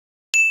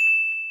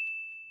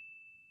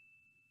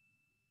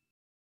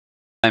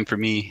Time for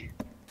me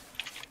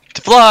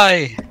to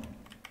fly!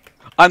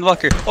 I'm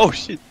Walker. Oh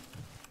shit.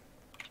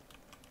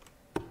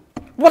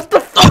 What the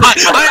fuck? I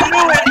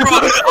knew it,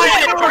 bro!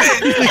 I knew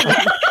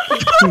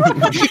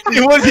it!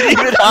 It wasn't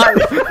even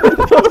high.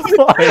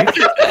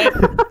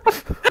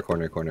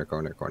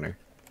 Corner.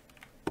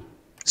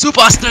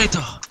 Super straight!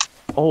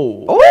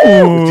 Oh.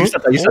 Oh! You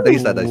said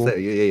that.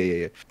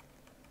 Yeah.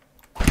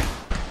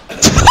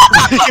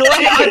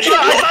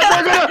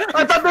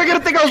 I thought they were gonna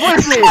think I was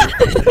working!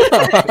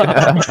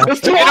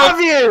 It's too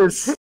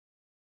obvious!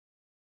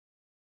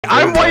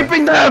 I'm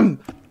wiping them!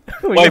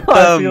 Wipe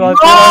them! No!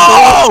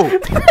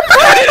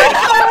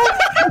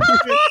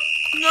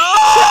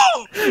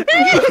 No!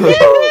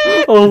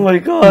 Oh my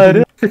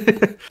god.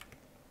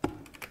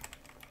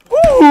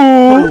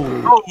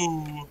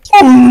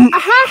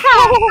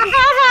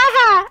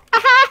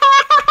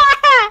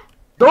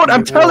 Don't,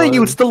 I'm telling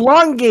you, it's the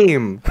long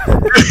game!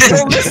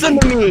 Don't listen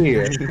to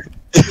me!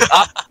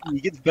 He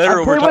gets better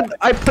over time.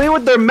 I play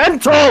with their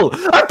mental!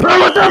 I play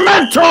with their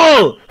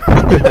mental!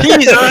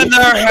 He's in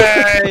their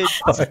head!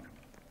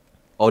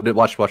 Oh,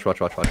 watch.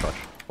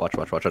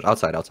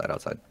 Outside.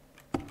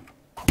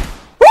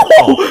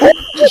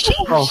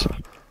 Oh.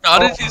 How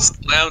did you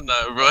slam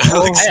that, bro?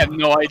 I have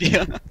no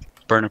idea.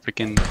 Burn a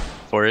freaking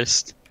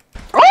forest.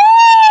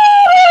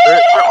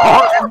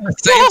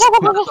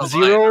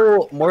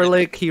 Zero, more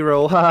like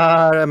hero.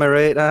 Ha, am I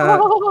right?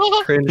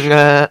 Cringe.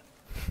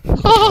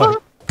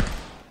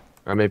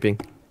 I'm aping.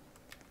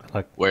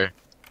 Like Where?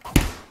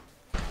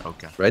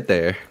 Okay. Right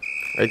there.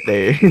 right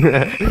there.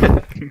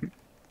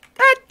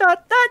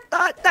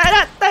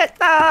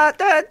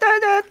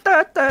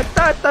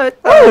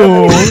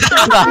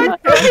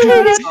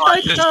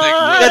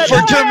 That's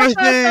for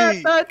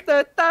Timothy!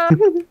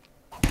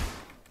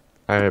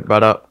 Alright,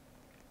 brought up.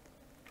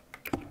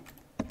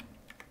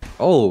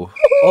 Oh,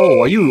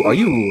 are you?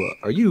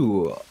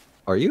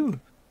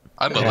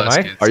 I'm a Am I?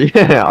 lesbian. Are you?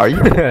 Are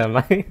you? Am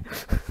I?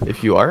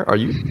 If you are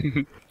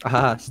you?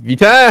 Ah,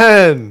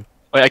 V10!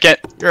 Wait, I can't.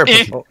 You're a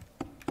Eh. pussy.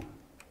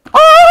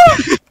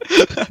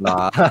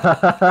 nah.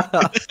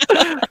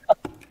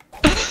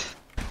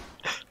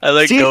 I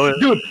like See, going.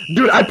 dude,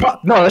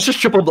 no, let's just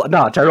triple.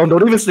 Nah, Tyrone,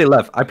 don't even stay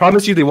left. I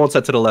promise you, they won't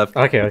set to the left.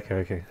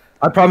 Okay.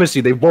 I promise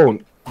you, they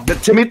won't.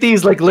 Timothy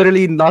is like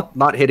literally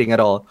not hitting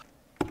at all.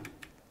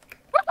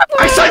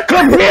 I said,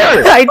 come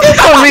here! I did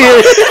come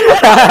here!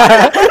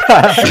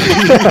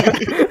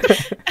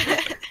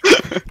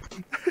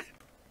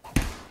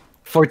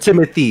 For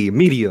Timothy,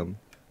 medium.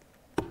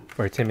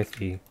 For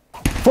Timothy.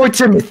 For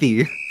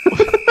Timothy.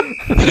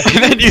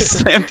 And then you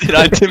slammed it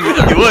on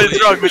Timothy. What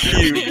is wrong with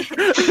you?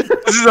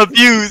 This is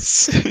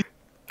abuse.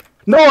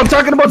 No, I'm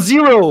talking about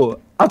Zero.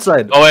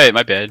 Outside. Oh wait,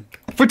 my bad.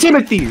 For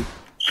Timothy. Timothy.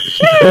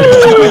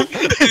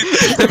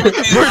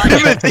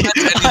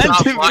 And he's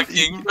not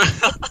blocking.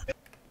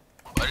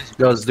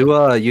 Yo, let's do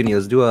uni.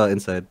 Let's do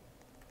inside.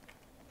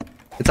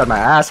 Inside my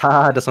ass.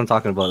 Haha, that's what I'm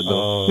talking about. Go.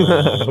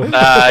 Oh.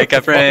 I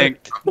got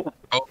pranked.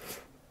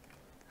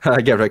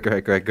 Get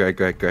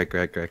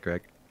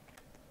correct.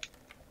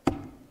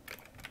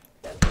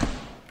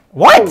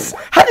 What?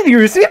 How did you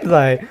receive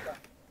that?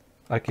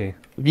 Okay.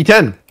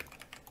 V10.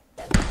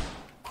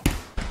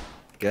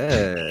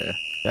 Yeah.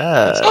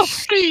 Yeah. So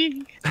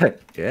free!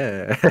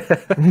 Yeah.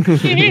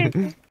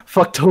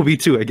 Fuck Toby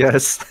too, I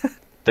guess.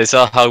 They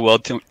saw how well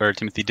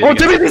Timothy did. Oh,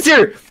 against- Timothy's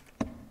here!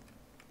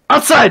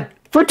 Outside!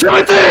 For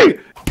Timothy!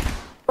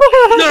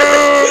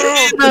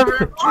 No!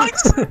 Never.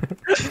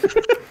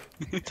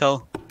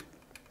 Tell.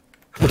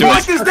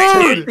 Fuck this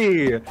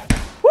dude!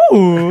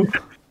 Ooh.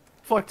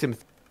 Fuck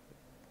Timothy.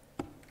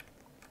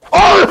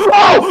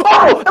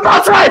 Oh! I'm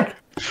outside!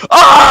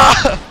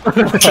 Ah!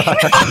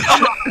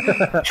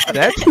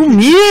 That's too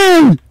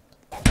mean!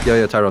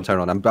 Yo,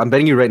 Tyrone. I'm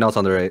betting you right now it's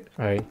on the right.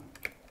 Alright.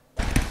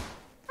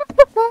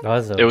 That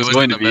was It was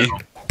going to be.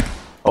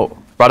 Oh,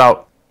 brought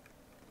out.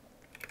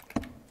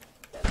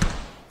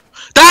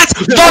 That's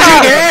fucking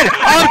it!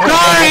 I'm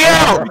calling you!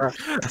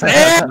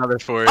 Another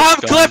forest. I'm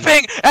gone.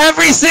 clipping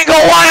every single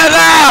one of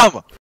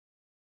them!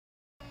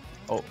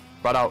 Oh,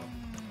 brought out.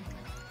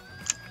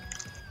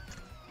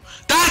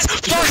 That's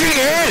fucking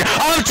it!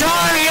 I'm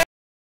telling you!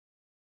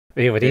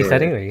 Wait, what are you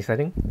setting? What are you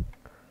setting?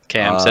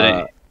 Okay, I'm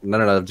setting.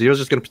 No. Zero's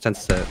just gonna pretend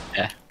to set.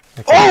 Yeah.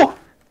 Okay. Oh!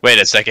 Wait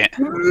a second.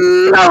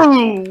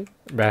 No!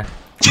 Bruh.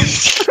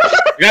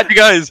 Got you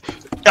guys.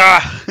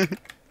 Ah.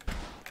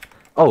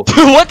 Oh.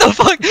 What the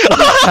fuck?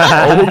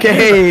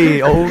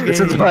 Okay. This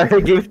is why I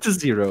gave it to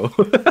Zero.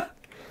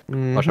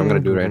 Mm-hmm. Watch, I'm gonna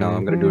do it right now. What,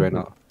 I'm gonna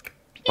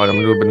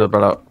do it,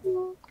 brought out.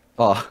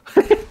 Oh.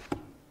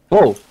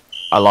 Whoa.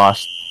 I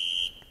lost.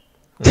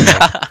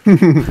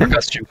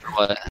 Costume for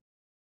what?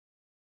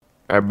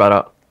 Alright, brought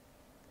out.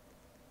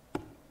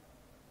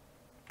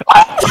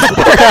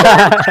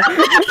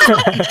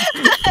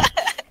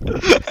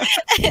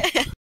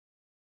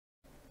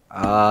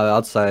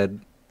 Outside.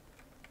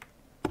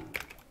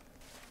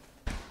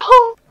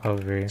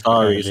 Over.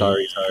 Sorry.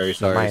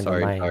 Divide.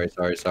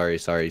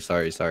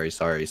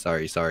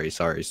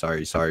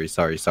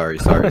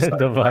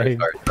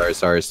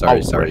 Sorry.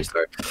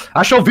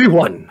 I shall be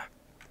one.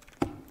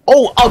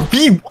 Oh, a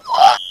B.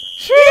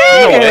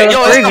 Shit!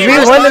 yo, First it's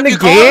V1 in the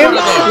game?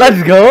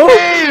 Let's go!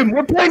 Game!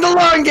 We're playing the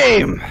long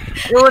game!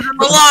 It was in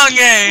the long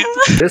game.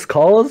 This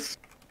calls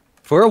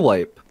for a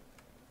wipe.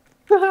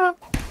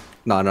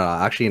 No,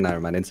 actually, never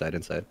mind. Inside.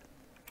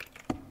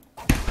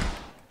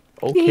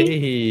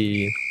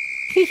 Okay.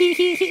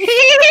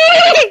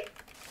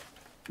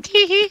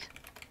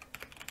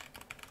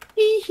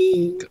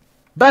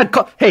 Bad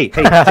call. Hey,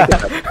 take it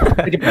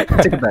back.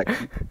 Take it back.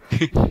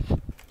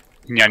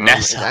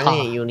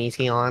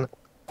 Yanessa.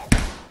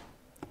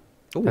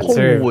 That's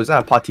her. Oh, is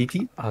that a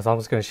patiti? I was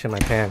almost gonna shit my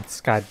pants.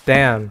 God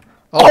damn.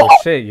 Oh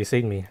shit, you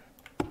saved me.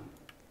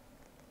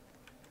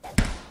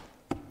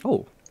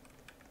 Oh.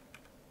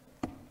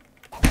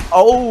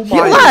 Oh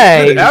my!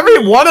 lagged. Dude,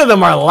 every one of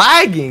them are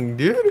lagging,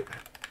 dude.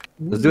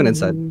 Let's do an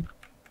inside.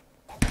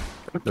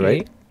 Okay.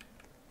 Right?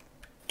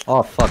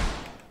 Oh, fuck.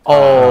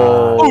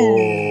 Oh.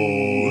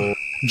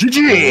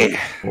 GG!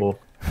 Oh.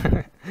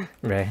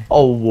 Right.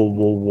 Oh,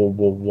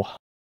 whoa.